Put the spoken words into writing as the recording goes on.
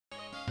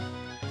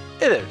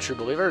Hey there, true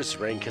believers.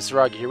 Rain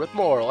Kisaragi here with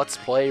more Let's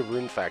Play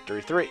Rune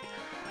Factory 3.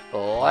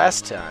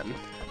 Last time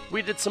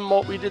we did some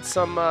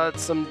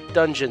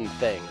dungeon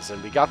things,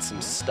 and we got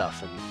some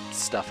stuff and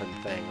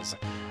things.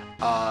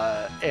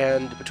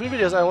 And between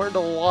videos, I learned a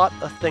lot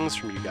of things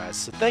from you guys.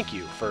 So thank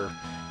you for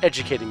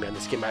educating me on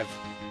this game. I've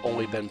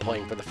only been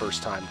playing for the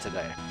first time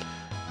today.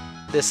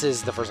 This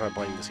is the first time I'm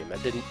playing this game.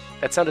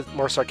 That sounded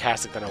more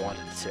sarcastic than I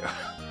wanted it to.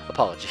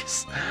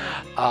 Apologies.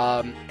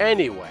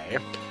 Anyway,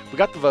 we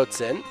got the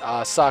votes in.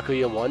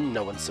 Sakuya won,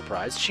 no one's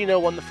surprised.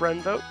 Shino won the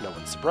friend vote, no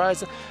one's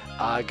surprised.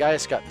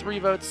 Gaius got 3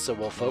 votes, so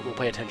we'll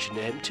pay attention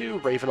to him too.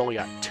 Raven only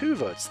got 2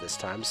 votes this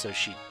time, so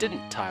she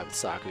didn't tie with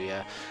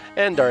Sakuya.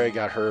 And Daria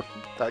got her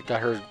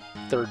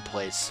 3rd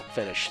place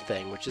finish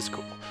thing, which is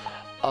cool.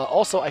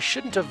 Also, I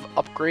shouldn't have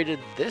upgraded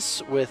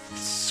this with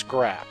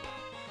scrap.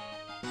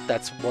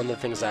 That's one of the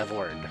things I've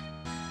learned.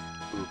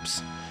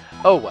 Oops.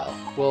 Oh well,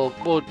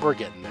 we're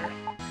getting there.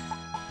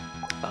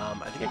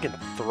 I think I can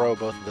throw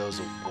both of those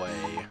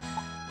away.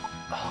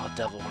 Oh,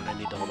 Devil Horn, I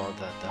need to hold on to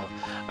that, though.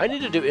 I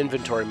need to do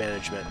inventory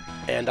management,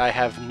 and I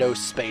have no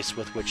space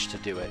with which to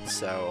do it,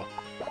 so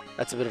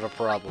that's a bit of a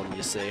problem,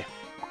 you see.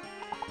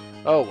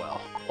 Oh well,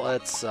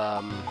 let's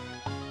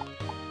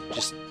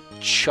just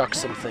chuck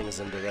some things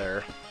into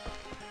there.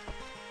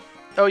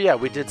 Oh yeah,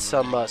 we did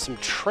some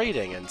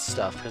trading and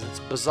stuff, because it's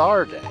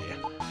Bazaar Day.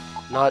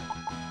 Not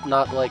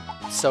like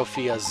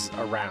Sophia's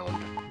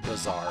around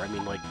Bazaar. I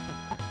mean, like,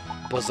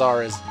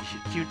 Bazaar is...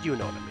 You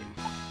know what I mean.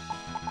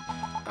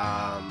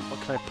 What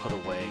can I put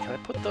away? Can I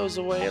put those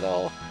away at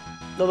all?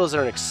 No, those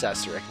are an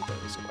accessory. I can throw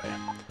those away.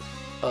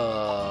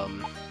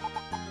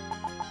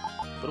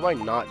 What do I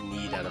not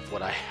need out of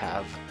what I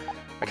have?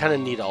 I kind of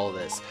need all of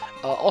this.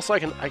 Also, I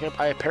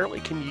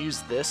apparently can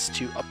use this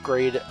to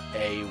upgrade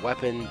a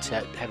weapon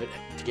to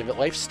give it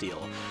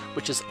lifesteal,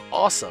 which is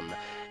awesome.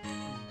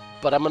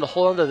 But I'm gonna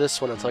hold on to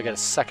this one until I get a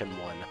second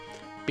one,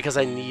 because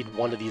I need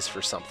one of these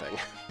for something.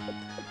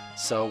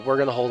 So we're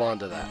gonna hold on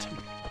to that.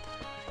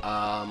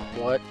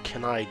 What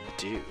can I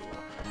do?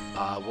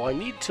 Well, I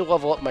need to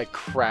level up my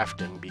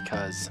crafting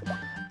because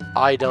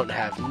I don't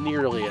have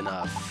nearly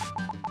enough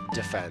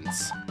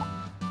defense.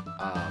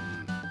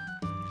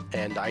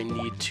 And I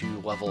need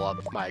to level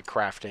up my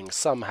crafting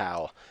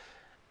somehow,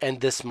 and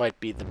this might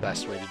be the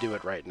best way to do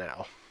it right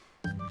now.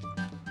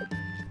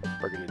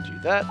 We're going to do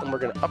that, and we're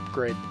going to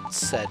upgrade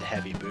said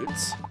heavy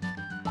boots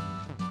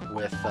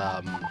with,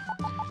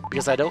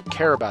 because I don't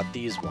care about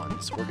these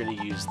ones, we're going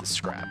to use the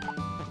scrap.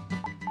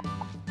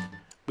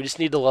 We just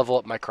need to level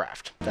up my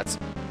craft. That's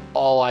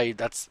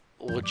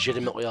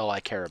legitimately all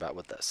I care about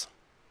with this.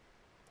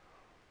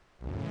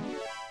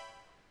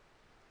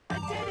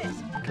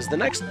 Because the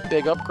next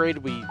big upgrade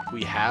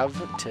we have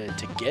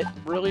to get,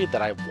 really,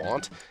 that I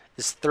want,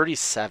 is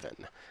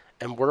 37.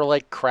 And we're,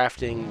 like,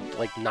 crafting,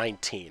 like,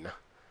 19.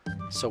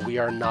 So we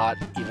are not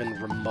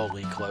even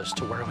remotely close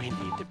to where we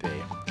need to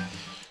be.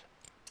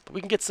 But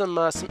we can get some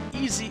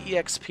easy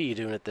EXP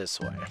doing it this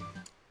way.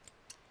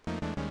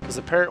 Because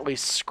apparently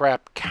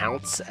scrap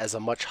counts as a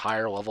much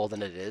higher level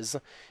than it is,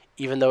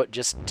 even though it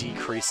just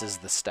decreases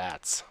the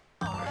stats.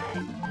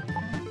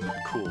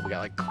 Cool, we got,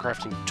 like,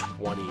 crafting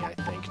 20, I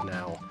think,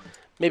 now.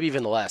 Maybe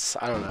even less,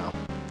 I don't know.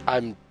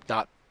 I'm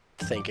not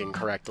thinking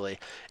correctly.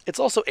 It's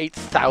also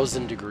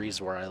 8,000 degrees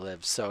where I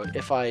live, so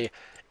if I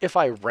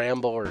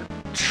ramble or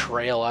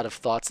trail out of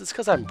thoughts, it's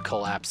because I'm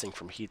collapsing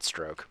from heat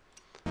stroke.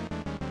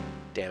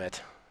 Damn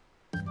it.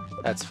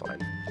 That's fine.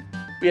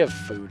 We have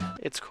food.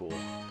 It's cool.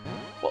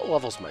 What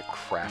level's my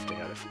crafting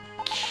out of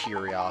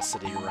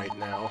curiosity right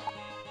now?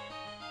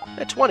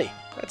 At 20.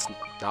 That's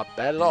not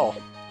bad at all.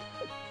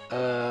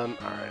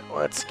 Alright,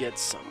 let's get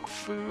some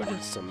food,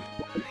 some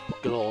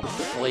good old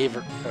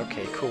flavor.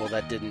 Okay, cool,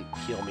 that didn't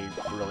heal me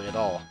really at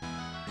all.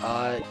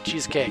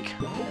 Cheesecake.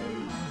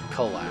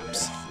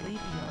 Collapse.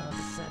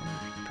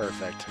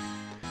 Perfect.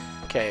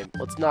 Okay,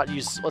 let's not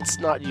use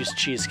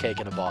cheesecake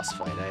in a boss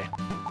fight, eh?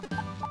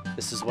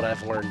 This is what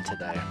I've learned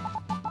today.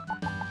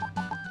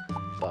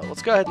 But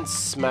let's go ahead and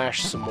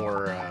smash some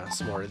more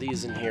of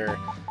these in here.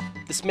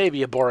 This may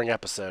be a boring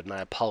episode, and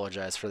I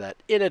apologize for that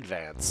in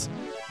advance,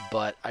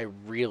 but I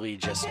really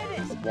just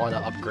want to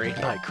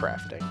upgrade my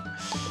crafting.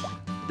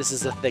 This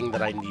is a thing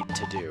that I need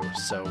to do,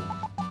 so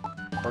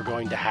we're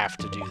going to have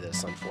to do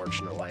this,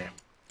 unfortunately.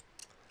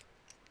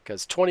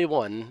 Because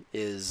 21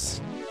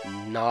 is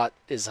not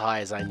as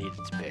high as I need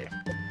it to be.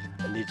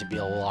 I need to be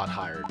a lot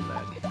higher than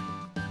that.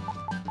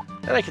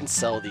 And I can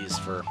sell these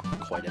for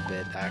quite a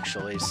bit,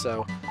 actually,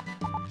 so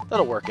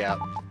that'll work out.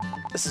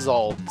 This is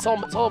it's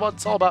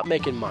all about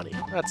making money.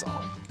 That's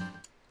all.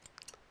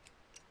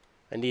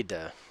 I need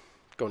to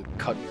go and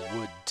cut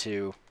wood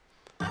too.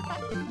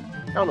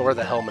 I don't know where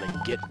the hell I'm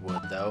gonna get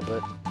wood though,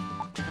 but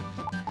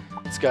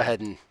let's go ahead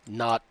and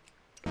not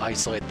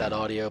isolate that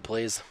audio,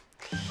 please.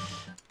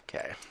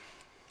 Okay.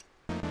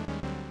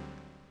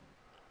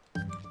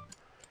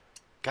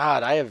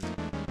 God, I have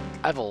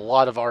a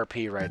lot of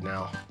RP right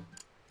now.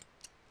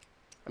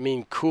 I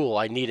mean, cool.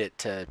 I need it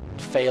to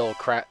fail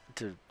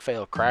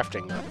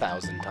crafting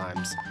 1,000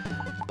 times,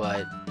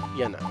 but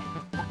you know.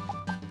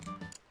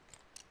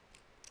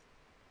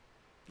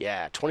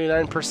 Yeah,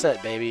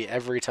 29%, baby,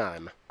 every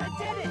time. I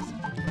did it!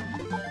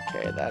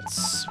 Okay,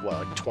 that's,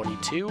 what, like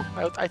 22,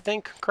 I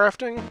think,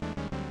 crafting?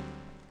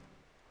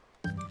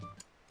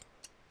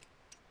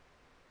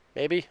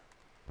 Maybe?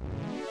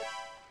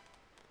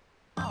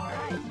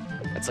 Alright.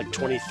 That's like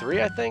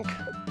 23, I think?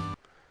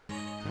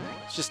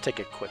 Let's just take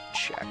a quick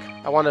check.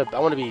 I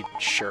wanna be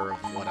sure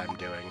of what I'm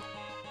doing.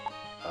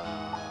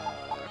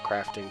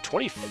 Crafting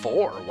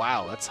 24.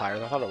 Wow, that's higher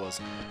than I thought it was.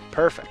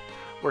 Perfect.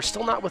 We're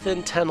still not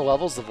within 10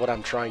 levels of what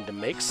I'm trying to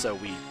make, so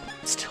we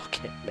still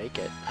can't make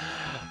it.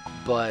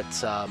 But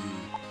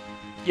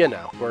you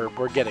know,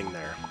 we're getting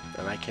there,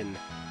 and I can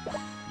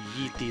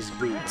yeet these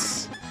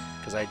boots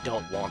because I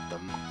don't want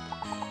them.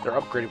 They're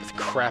upgraded with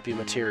crappy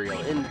material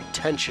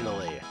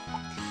intentionally.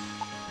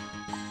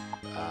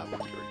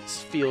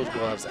 These field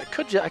gloves. I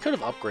could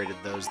have upgraded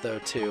those though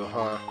too,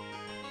 huh?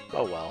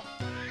 Oh well.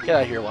 Get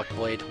out of here, Luck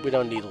Blade. We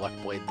don't need Luck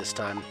Blade this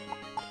time.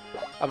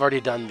 I've already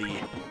done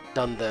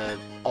the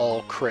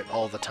all crit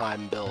all the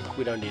time build.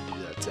 We don't need to do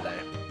that today.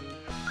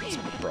 Get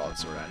some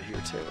broadsword out of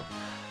here too.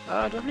 Do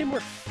I have any more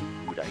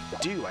food? I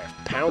do. I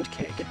have pound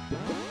cake,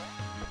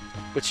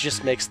 which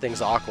just makes things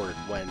awkward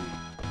when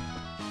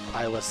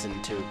I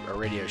listen to a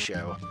radio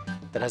show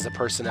that has a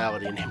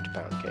personality named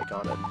Pound Cake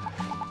on it.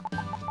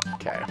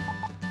 Okay.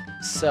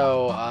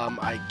 So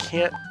I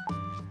can't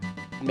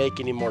make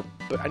any more.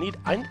 But I need.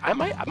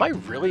 Am I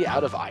really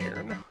out of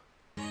iron?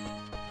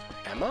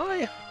 Am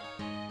I?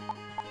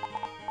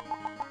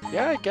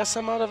 Yeah, I guess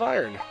I'm out of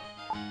iron.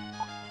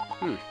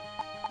 Well,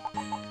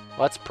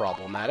 that's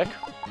problematic.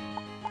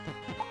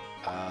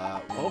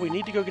 Well, we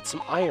need to go get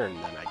some iron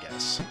then, I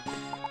guess.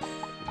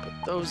 Put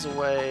those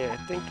away. I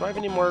think. Do I have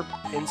any more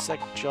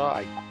insect jaw?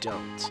 I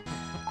don't.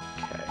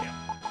 Okay.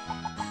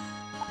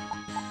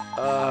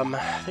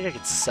 I think I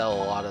could sell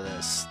a lot of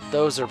this.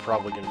 Those are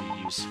probably going to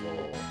be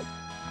useful.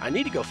 I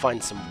need to go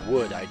find some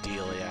wood,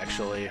 ideally,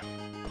 actually.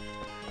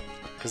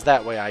 Because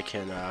that way I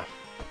can,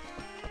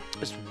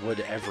 there's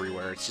wood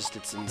everywhere. It's just,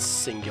 it's in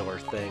singular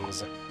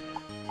things.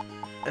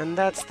 And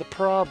that's the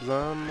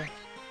problem.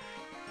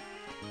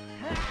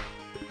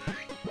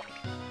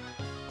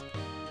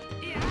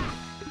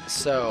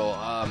 So,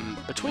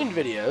 between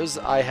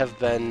videos, I have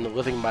been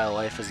living my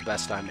life as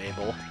best I'm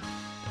able.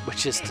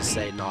 Which is to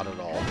say, not at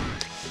all.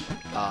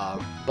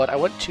 But I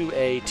went to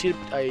a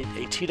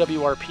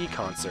TWRP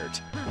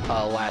concert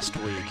last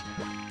week,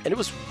 and it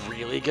was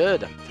really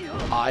good.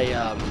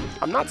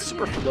 I'm not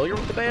super familiar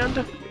with the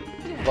band,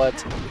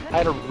 but I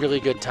had a really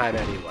good time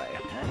anyway.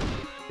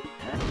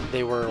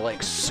 They were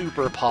like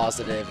super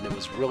positive, and it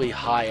was really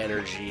high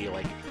energy,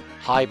 like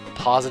high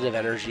positive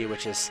energy,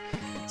 which is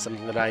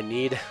something that I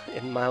need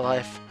in my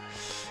life.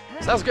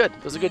 So that was good.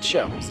 It was a good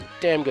show. It was a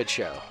damn good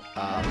show.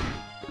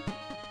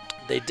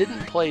 They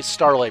didn't play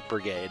Starlight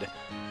Brigade,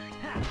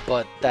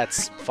 but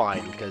that's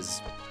fine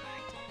because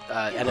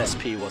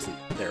NSP wasn't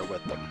there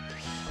with them.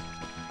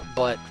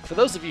 But for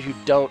those of you who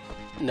don't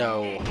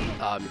know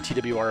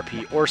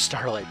TWRP or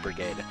Starlight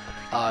Brigade,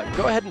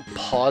 go ahead and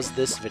pause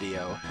this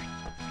video.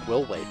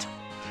 We'll wait.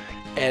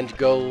 And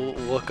go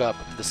look up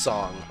the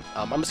song.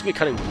 I'm just going to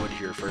be cutting wood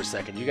here for a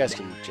second. You guys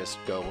can just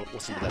go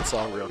listen to that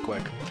song real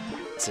quick.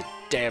 It's a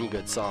damn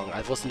good song.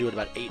 I've listened to it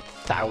about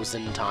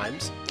 8,000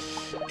 times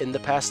in the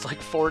past,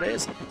 like, 4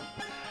 days.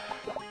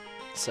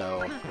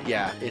 So,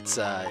 yeah, it's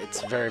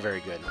very, very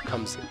good. It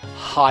comes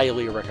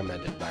highly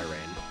recommended by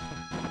Rain.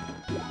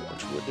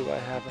 Which wood do I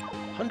have?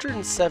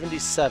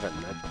 177.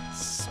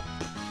 That's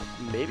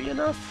maybe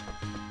enough?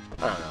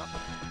 I don't know.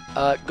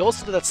 Go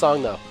listen to that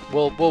song though.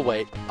 We'll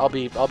wait. I'll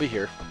be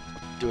here,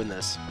 doing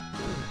this.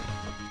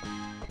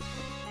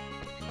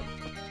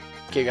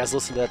 Okay, you guys,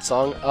 listen to that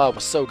song. Oh, it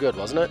was so good,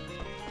 wasn't it?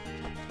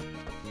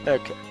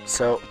 Okay,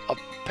 so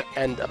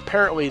and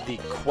apparently the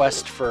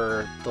quest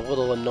for the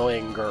little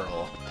annoying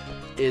girl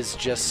is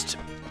just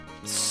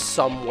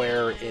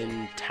somewhere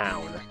in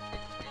town,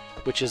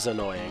 which is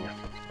annoying,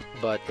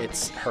 but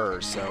it's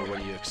her. So what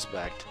do you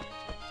expect?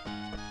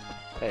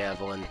 Hey,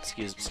 Evelyn.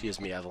 Excuse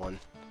me, Evelyn.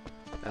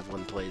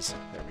 Evelyn, please.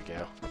 There we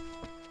go.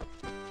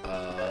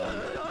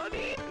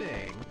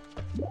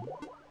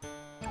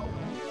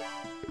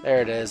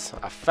 There it is.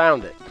 I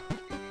found it.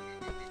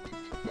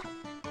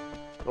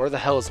 Where the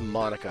hell is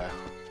Monica?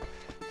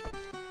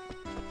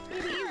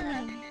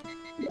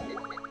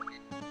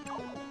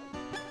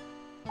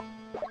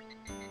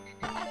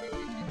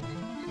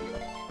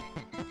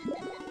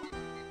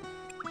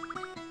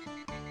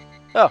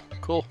 Oh,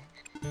 cool.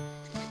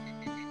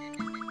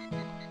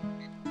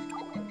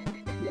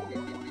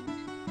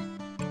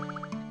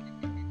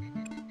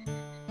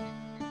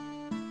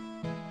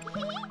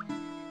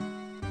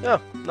 No,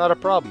 not a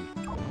problem.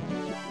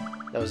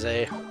 That was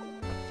a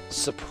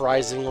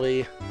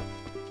surprisingly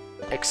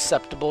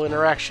acceptable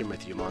interaction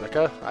with you,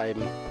 Monica.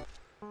 I'm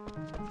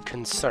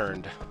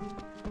concerned.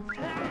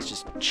 Let's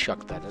just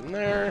chuck that in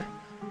there.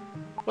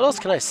 What else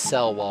can I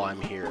sell while I'm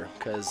here?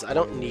 Because I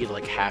don't need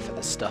like half of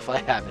the stuff I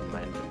have in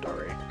my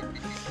inventory.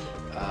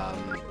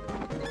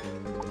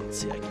 Let's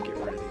see, I can get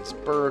rid of these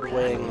bird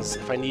wings.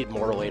 If I need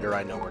more later,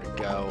 I know where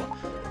to go.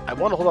 I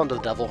want to hold on to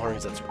the devil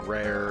horns. That's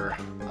rare.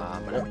 I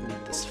don't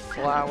need this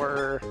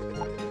flower.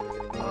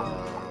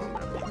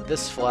 I don't need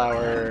this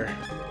flower.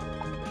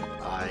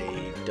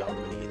 I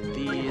don't need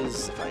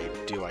these. If I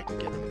do, I can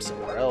get them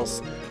somewhere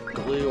else.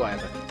 Glue, I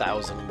have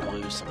 1,000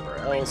 glue somewhere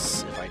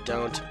else. If I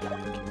don't, I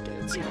can get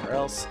it somewhere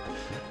else.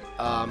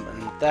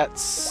 And that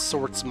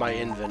sorts my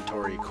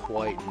inventory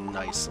quite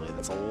nicely.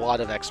 That's a lot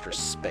of extra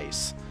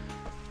space,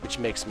 which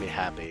makes me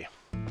happy.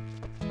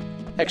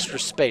 Extra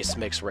space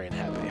makes Rain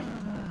happy.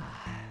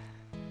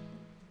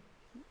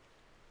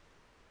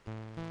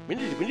 We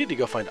need to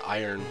go find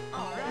iron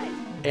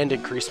and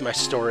increase my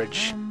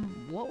storage.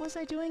 What was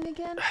I doing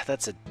again?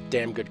 That's a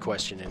damn good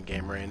question in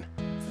game, Rain.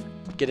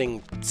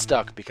 Getting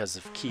stuck because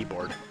of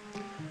keyboard.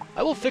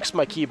 I will fix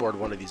my keyboard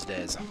one of these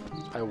days.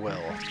 I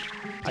will.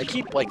 I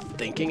keep, like,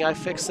 thinking I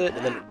fix it,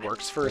 and then it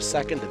works for a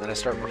second, and then I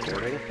start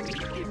recording,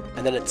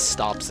 and then it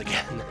stops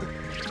again.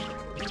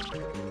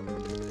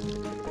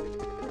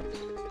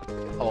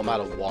 Oh, I'm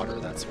out of water,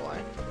 that's why.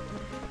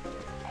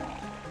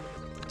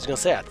 I was gonna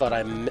say, I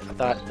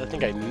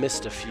think I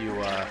missed a few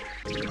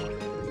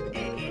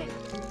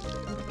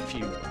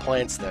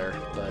plants there,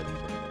 but...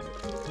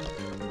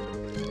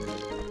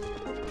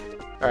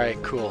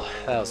 Alright, cool.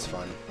 That was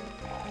fun.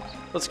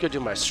 Let's go do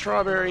my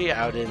strawberry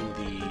out in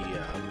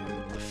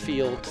the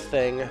field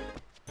thing.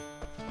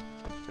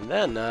 And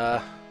then,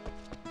 I'm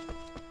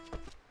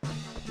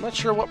not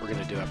sure what we're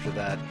gonna do after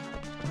that.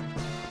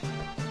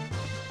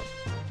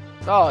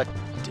 Oh, it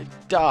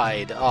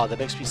died. Oh, that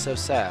makes me so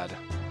sad.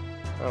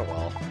 Oh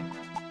well.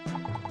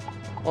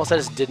 Unless I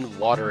just didn't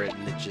water it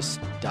and it just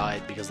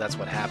died because that's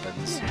what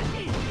happens.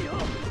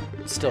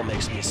 It still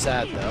makes me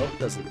sad though.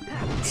 Doesn't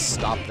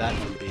stop that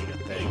from being a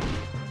thing.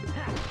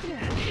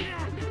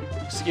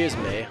 Excuse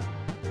me.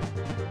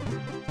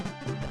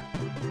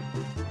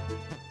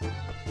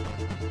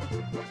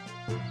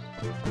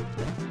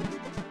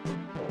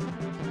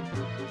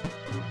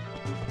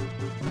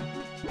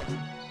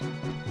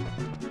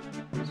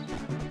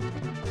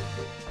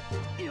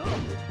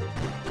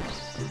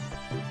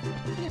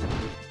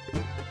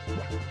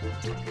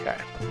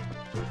 Okay.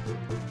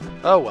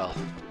 Oh well.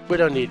 We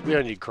don't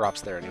need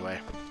crops there anyway.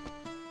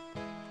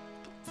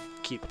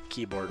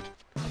 Keyboard.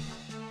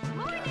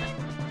 Morning.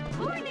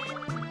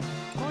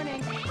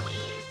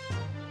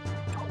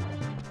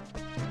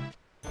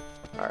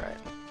 Alright.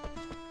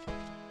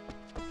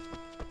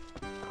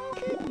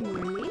 Good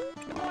morning.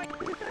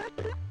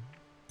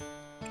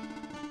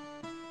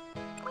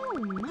 Oh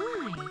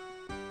my.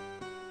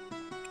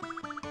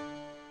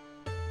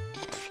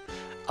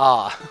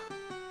 Ah.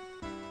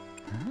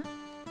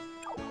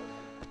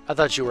 I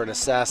thought you were an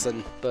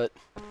assassin, but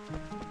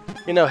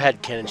you know,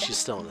 headcanon, she's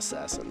still an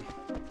assassin.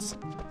 It's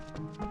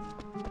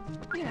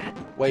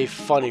way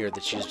funnier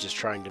that she's just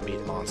trying to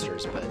meet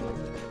monsters, but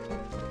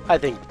I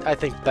think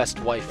best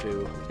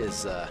waifu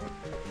is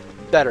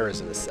better as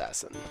an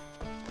assassin.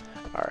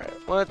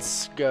 Alright,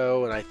 let's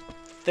go, and I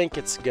think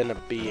it's gonna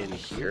be in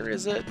here,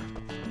 is it?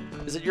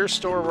 Is it your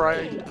store where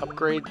I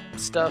upgrade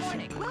stuff?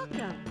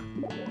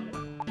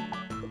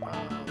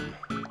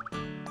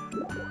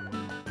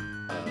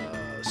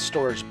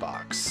 Storage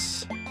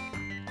box.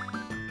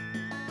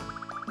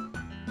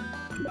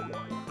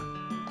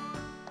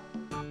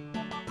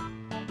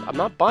 I'm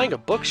not buying a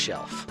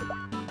bookshelf.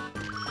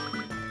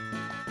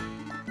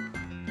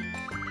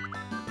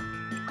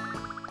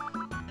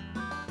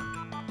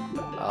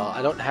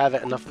 I don't have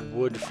enough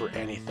wood for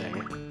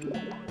anything.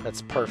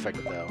 That's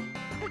perfect, though.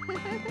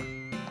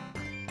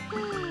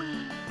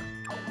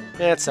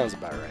 Yeah, that sounds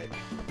about right.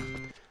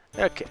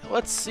 Okay,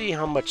 let's see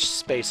how much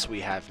space we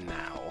have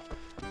now.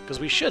 Because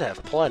we should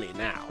have plenty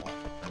now.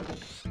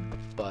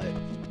 But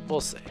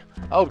we'll see.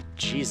 Oh,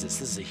 Jesus,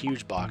 this is a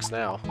huge box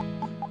now.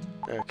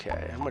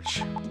 Okay, how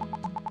much...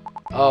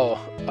 Oh,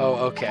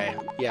 okay.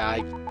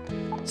 Yeah,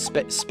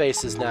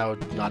 space is now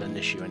not an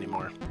issue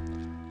anymore.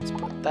 Let's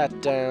put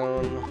that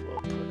down.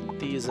 We'll put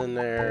these in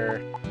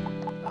there.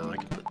 I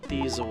can put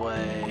these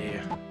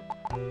away.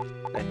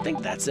 And I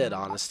think that's it,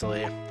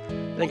 honestly.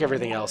 I think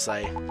everything else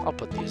I'll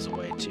put these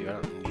away too. I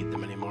don't need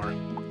them anymore.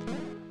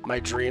 My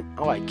dream...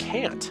 Oh, I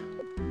can't.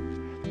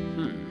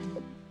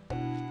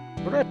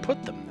 Where do I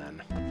put them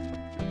then?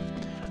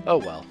 Oh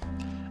well.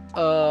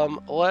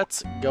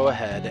 Let's go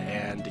ahead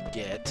and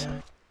get...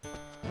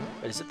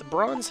 Is it the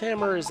bronze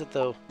hammer or is it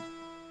the...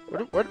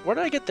 Where did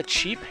I get the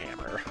cheap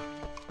hammer?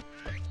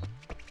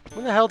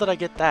 When the hell did I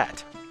get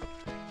that?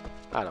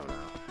 I don't know.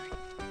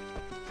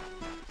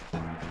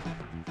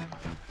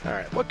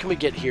 Alright, what can we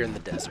get here in the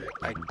desert?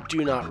 I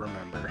do not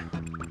remember.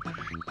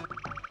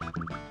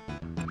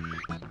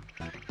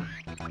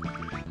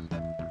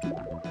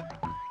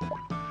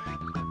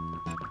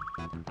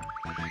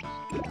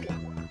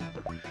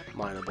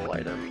 Mineable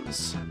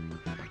items.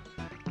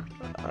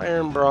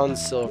 Iron,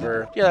 bronze,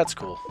 silver. Yeah, that's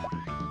cool.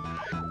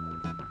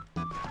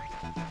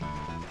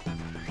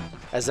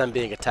 As I'm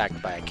being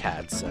attacked by a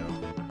cat, so...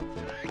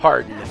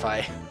 Pardon if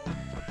I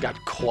got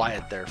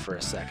quiet there for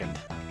a second.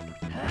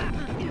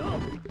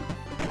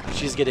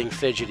 She's getting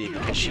fidgety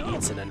because she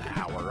eats in an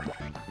hour.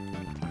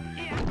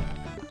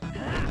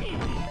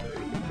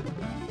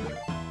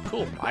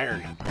 Cool,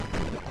 iron.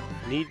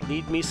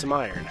 Need me some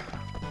iron.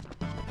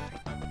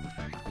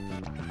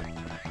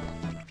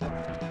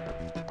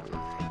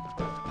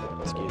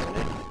 Excuse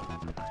me.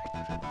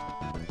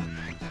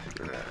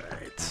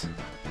 Alright.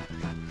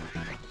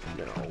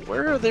 Now,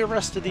 where are the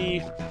rest of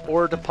the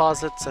ore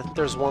deposits? I think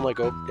there's one like,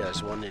 oh, yeah,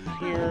 there's one in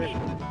here.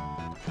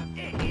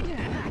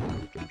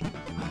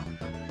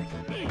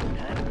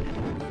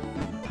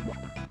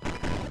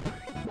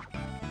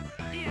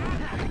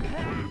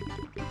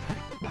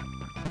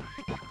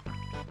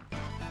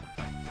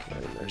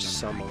 There's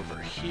some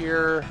over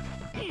here.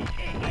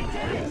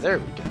 Yeah, there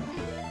we go.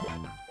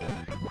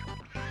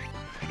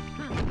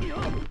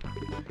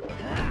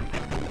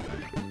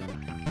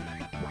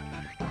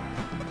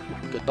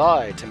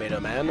 Goodbye,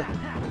 Tomato Man.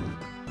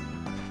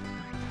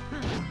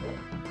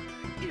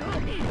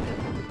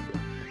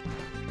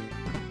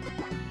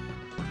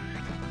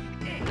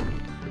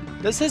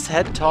 Does his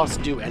head toss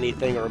do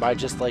anything, or am I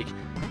just, like,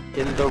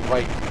 in the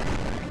right...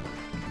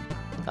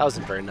 That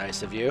wasn't very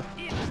nice of you.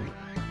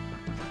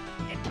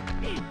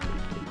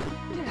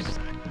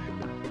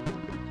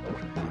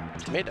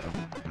 Tomato.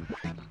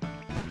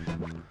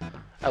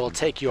 I will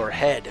take your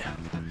head.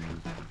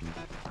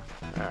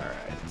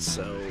 Alright,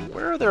 so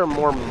where are there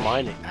more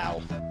mining... Ow.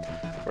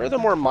 Where are there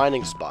more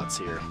mining spots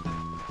here?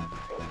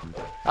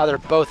 Ah, they're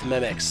both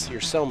mimics.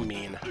 You're so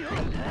mean.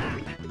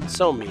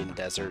 So mean,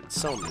 Desert.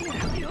 So mean.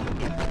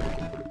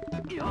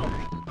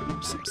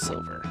 Ooh, some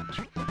silver.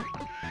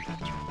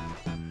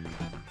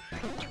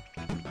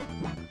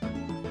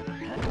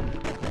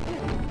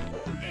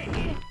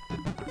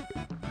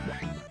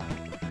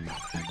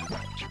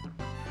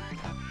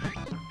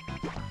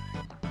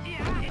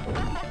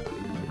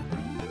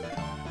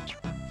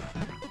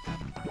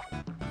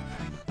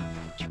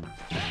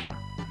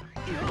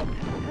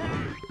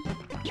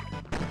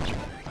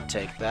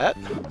 Take that.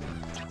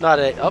 Not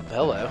a... Oh,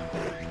 hello.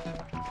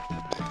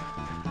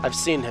 I've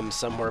seen him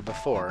somewhere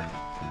before.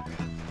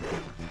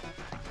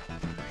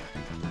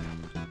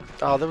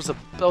 Oh, that was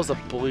a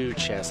blue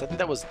chest. I think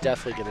that was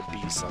definitely going to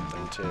be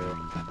something, too.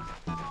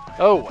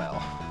 Oh,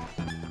 well.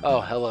 Oh,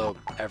 hello,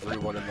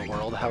 everyone in the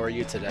world. How are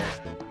you today?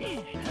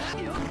 Get out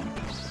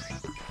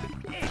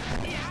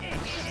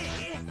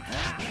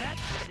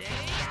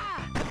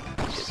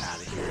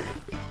of here.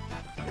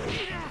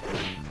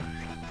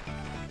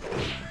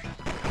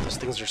 Those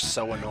things are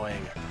so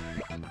annoying.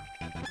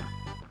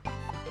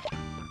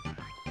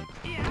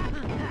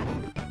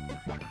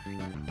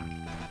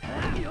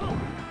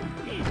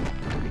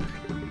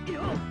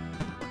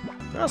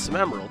 Oh, some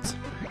emeralds.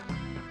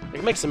 I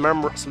can make some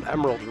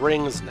emerald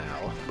rings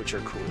now, which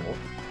are cool.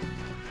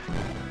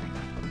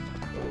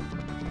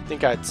 I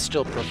think I'd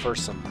still prefer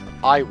some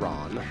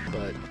iron,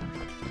 but,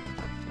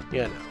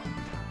 you know.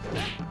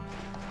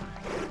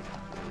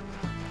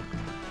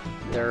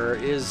 There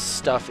is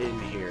stuff in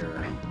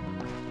here.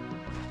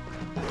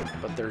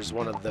 But there's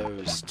one of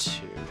those,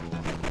 too.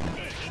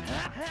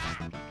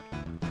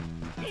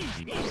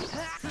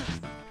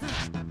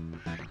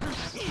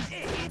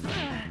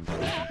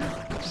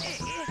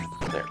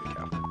 There we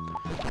go.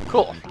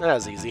 Cool. That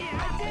was easy.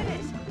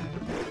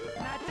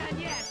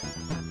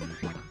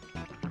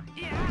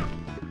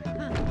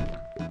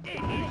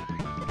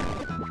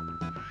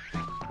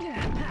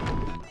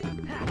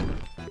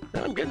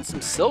 I'm getting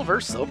some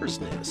silver. Silver's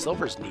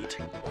neat.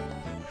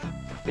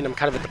 I mean, I'm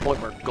kind of at the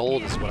point where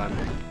gold is what I'm,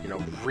 you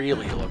know,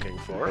 really looking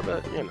for,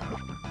 but, you know.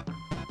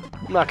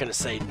 I'm not going to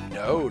say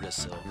no to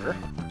silver.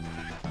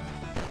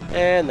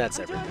 And that's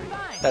everything.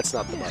 That's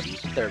not the button.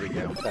 There we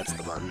go. That's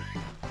the button.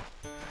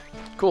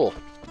 Cool.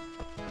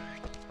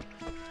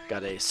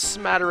 Got a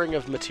smattering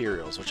of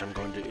materials, which I'm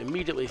going to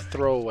immediately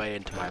throw away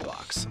into my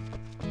box.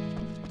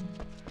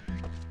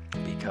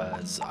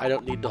 Because I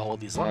don't need to hold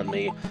these on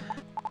me,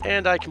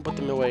 and I can put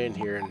them away in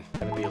here and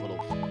kind of be a little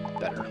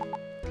better.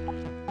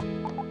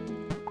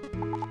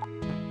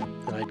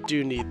 And I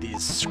do need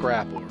these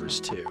scrap ores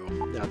too,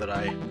 now that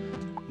I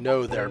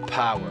know their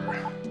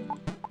power.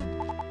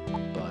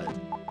 But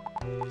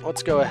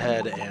let's go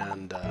ahead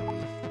and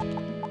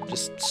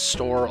just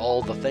store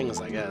all the things,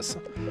 I guess.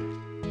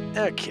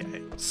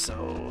 Okay,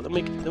 so then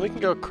we can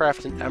go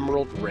craft an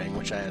emerald ring,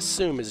 which I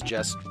assume is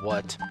just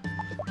what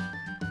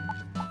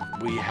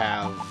we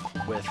have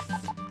with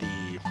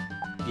the...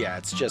 Yeah,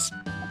 it's just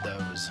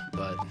those,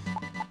 but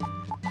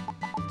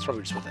it's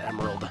probably just with the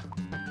emerald.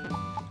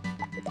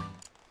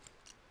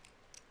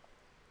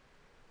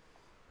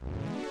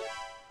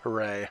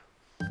 Hooray.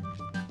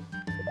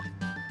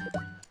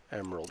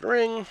 Emerald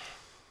ring.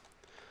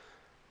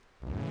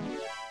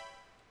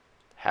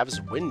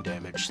 Halves wind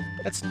damage.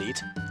 That's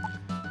neat.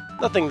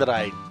 Nothing that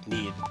I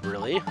need,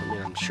 really. I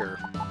mean, I'm sure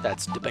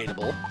that's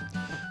debatable.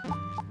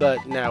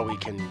 But now we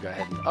can go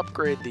ahead and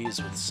upgrade these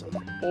with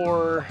some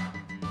ore.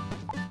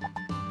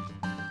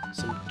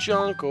 Some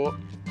junk. Oh,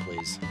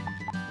 please.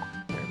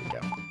 There we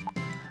go.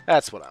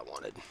 That's what I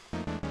wanted.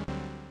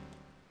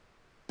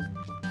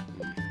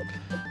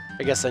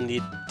 I guess I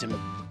need to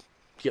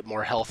get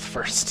more health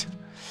first.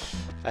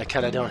 I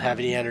kind of don't have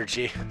any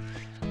energy.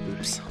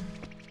 Oops.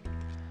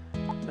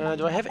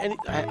 Do I have any?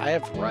 I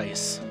have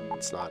rice.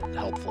 That's not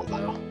helpful,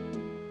 though.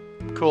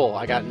 Cool,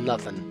 I got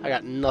nothing. I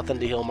got nothing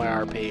to heal my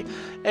RP.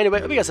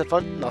 Anyway, hope you guys had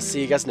fun, and I'll see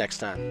you guys next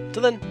time.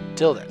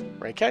 Till then,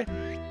 Rank K,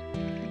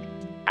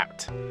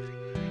 out.